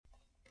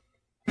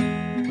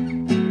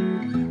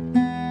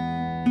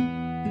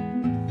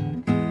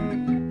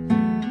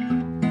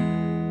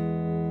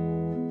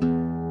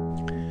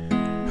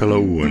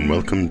Hello and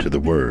welcome to The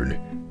Word,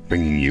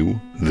 bringing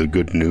you the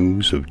good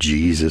news of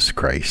Jesus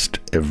Christ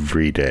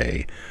every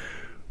day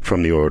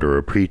from the order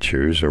of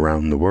preachers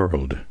around the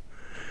world.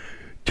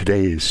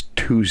 Today is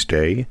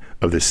Tuesday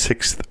of the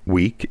 6th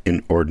week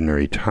in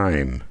Ordinary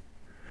Time.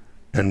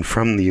 And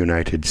from the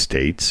United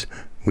States,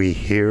 we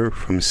hear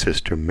from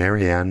Sister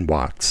Marianne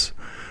Watts,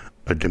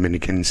 a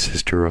Dominican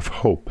Sister of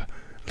Hope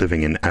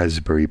living in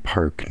Asbury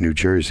Park, New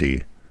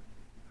Jersey.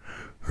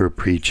 Her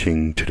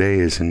preaching today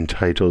is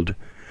entitled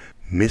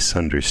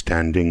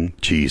Misunderstanding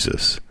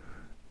Jesus,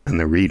 and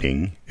the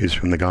reading is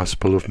from the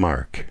Gospel of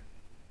Mark.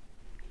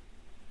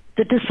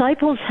 The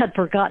disciples had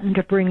forgotten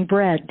to bring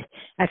bread,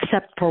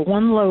 except for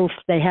one loaf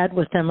they had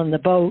with them in the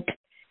boat.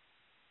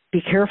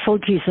 Be careful,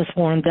 Jesus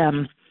warned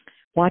them.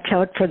 Watch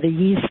out for the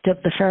yeast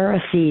of the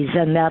Pharisees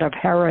and that of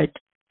Herod.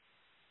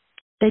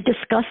 They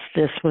discussed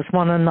this with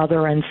one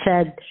another and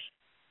said,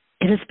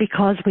 "It is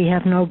because we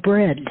have no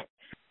bread."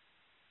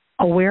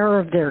 Aware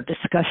of their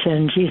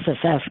discussion, Jesus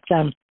asked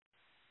them,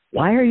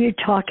 "Why are you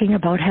talking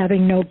about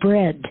having no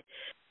bread?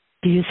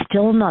 Do you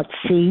still not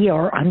see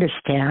or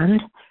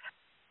understand?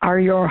 Are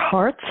your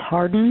hearts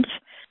hardened?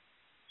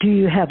 Do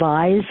you have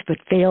eyes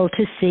but fail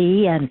to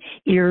see and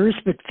ears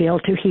but fail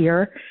to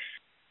hear?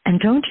 And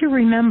don't you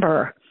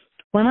remember,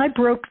 when I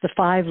broke the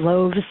 5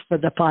 loaves for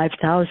the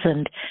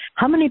 5,000,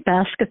 how many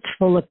baskets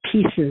full of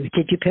pieces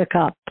did you pick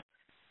up?"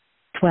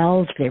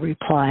 12, they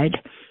replied.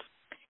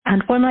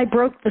 "And when I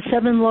broke the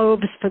 7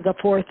 loaves for the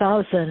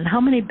 4,000,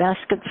 how many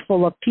baskets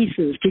full of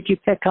pieces did you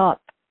pick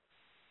up?"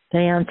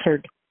 They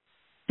answered,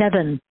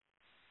 7.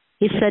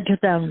 He said to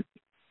them,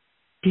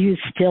 "Do you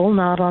still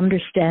not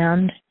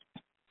understand?"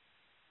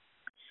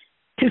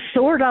 To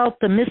sort out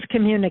the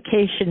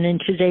miscommunication in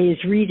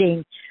today's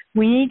reading,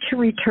 we need to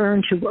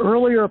return to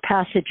earlier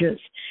passages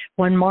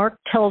when Mark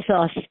tells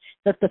us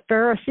that the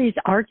Pharisees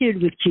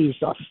argued with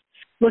Jesus,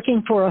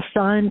 looking for a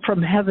sign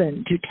from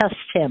heaven to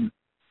test him.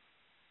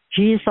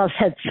 Jesus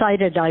had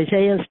cited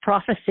Isaiah's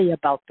prophecy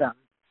about them.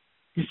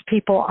 "This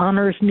people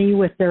honors me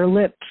with their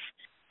lips,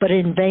 but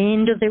in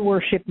vain do they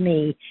worship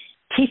me,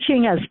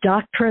 teaching as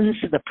doctrines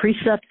the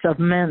precepts of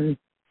men."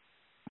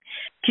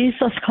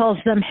 Jesus calls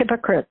them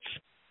hypocrites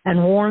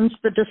and warns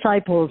the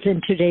disciples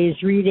in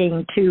today's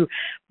reading to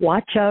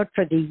watch out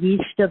for the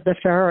yeast of the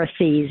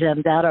Pharisees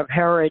and that of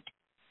Herod.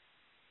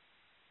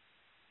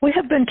 We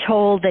have been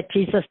told that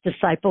Jesus'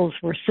 disciples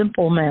were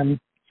simple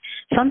men,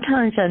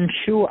 sometimes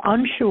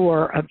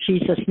unsure of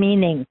Jesus'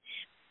 meaning.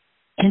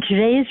 In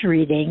today's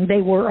reading,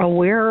 they were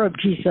aware of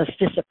Jesus'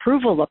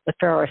 disapproval of the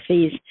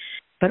Pharisees,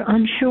 but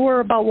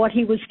unsure about what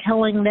he was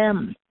telling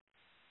them.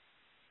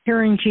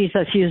 Hearing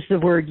Jesus use the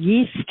word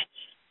yeast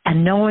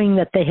and knowing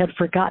that they had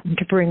forgotten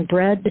to bring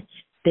bread,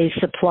 they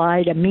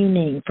supplied a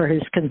meaning for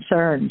his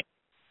concern.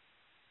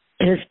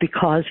 It is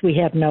because we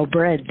have no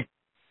bread.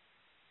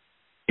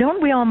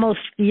 Don't we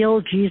almost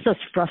feel Jesus'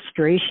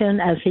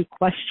 frustration as he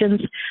questions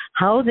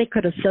how they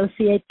could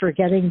associate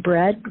forgetting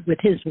bread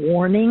with his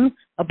warning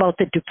about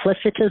the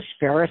duplicitous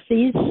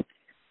Pharisees?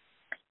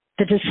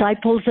 The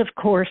disciples, of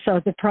course,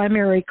 are the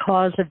primary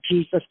cause of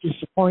Jesus'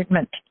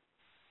 disappointment.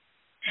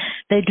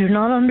 They do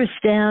not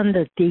understand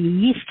that the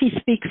yeast he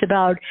speaks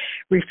about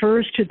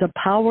refers to the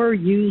power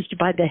used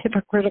by the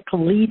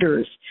hypocritical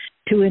leaders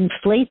to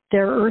inflate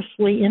their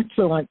earthly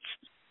influence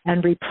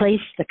and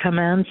replace the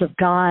commands of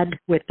God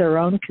with their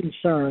own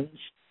concerns.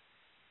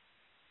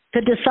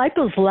 The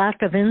disciples'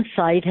 lack of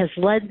insight has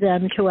led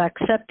them to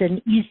accept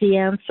an easy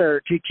answer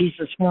to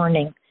Jesus'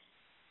 warning.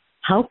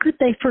 How could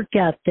they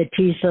forget that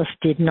Jesus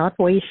did not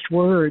waste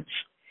words,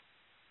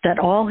 that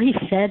all he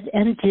said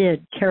and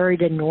did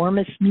carried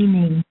enormous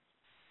meaning?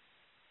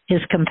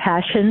 His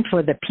compassion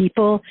for the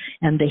people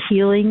and the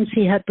healings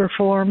he had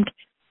performed,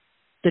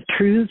 the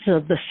truths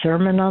of the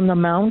Sermon on the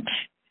Mount,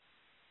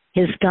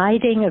 his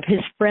guiding of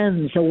his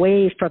friends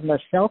away from the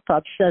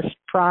self-obsessed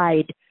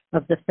pride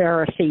of the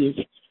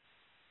Pharisees.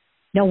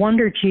 No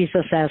wonder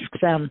Jesus asks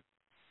them,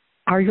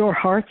 "Are your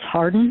hearts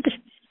hardened?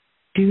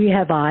 Do you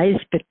have eyes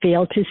but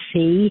fail to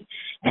see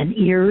and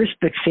ears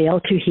but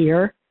fail to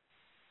hear?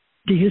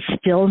 Do you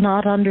still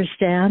not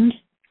understand?"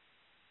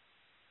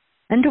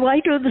 And do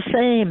I do the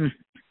same?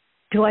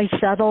 Do I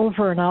settle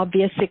for an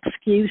obvious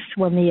excuse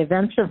when the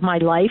events of my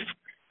life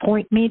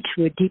point me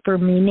to a deeper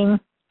meaning?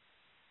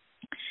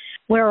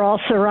 We're all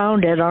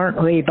surrounded,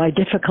 aren't we, by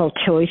difficult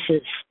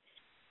choices,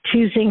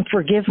 choosing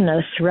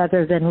forgiveness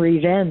rather than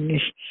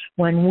revenge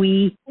when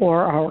we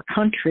or our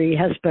country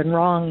has been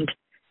wronged,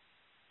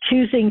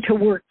 choosing to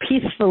work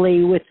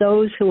peacefully with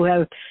those who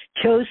have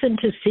chosen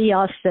to see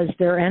us as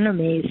their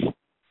enemies,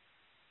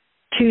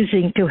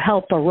 choosing to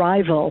help a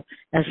rival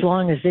as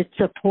long as it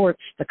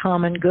supports the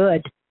common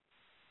good.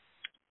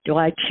 Do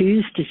I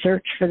choose to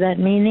search for that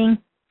meaning?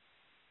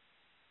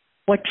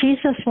 What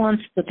Jesus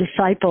wants the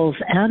disciples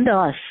and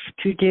us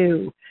to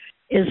do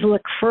is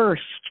look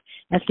first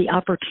at the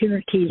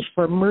opportunities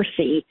for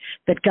mercy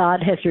that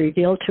God has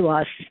revealed to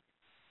us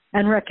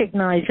and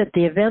recognize that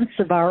the events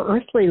of our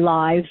earthly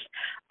lives,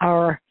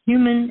 our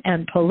human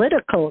and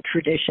political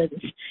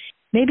traditions,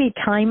 may be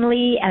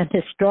timely and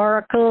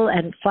historical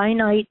and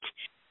finite,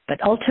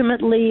 but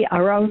ultimately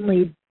are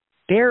only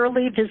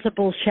barely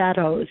visible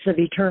shadows of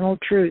eternal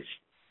truth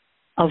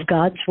of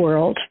God's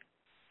world.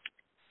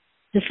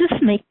 Does this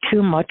make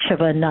too much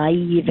of a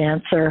naive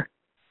answer?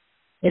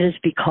 It is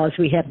because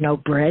we have no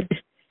bread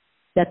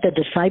that the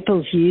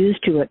disciples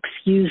used to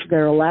excuse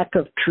their lack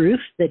of truth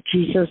that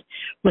Jesus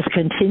was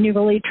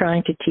continually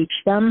trying to teach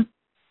them.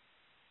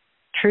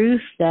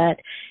 Truth that,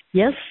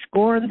 yes,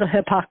 scorned the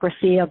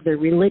hypocrisy of the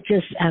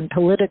religious and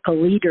political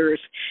leaders,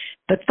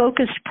 but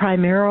focused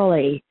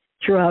primarily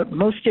throughout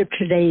most of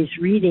today's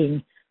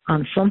reading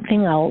on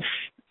something else,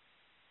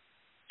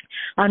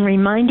 on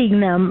reminding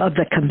them of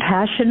the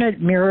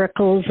compassionate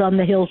miracles on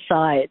the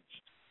hillsides,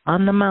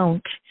 on the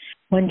mount,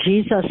 when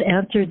Jesus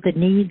answered the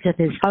needs of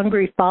his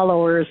hungry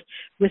followers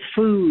with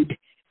food,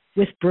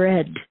 with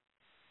bread.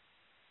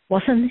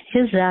 Wasn't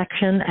his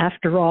action,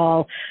 after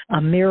all, a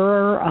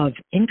mirror of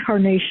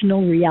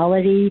incarnational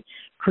reality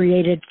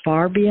created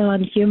far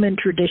beyond human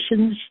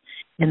traditions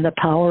in the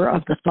power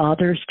of the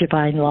Father's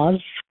divine love?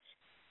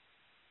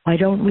 Why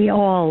don't we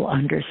all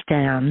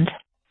understand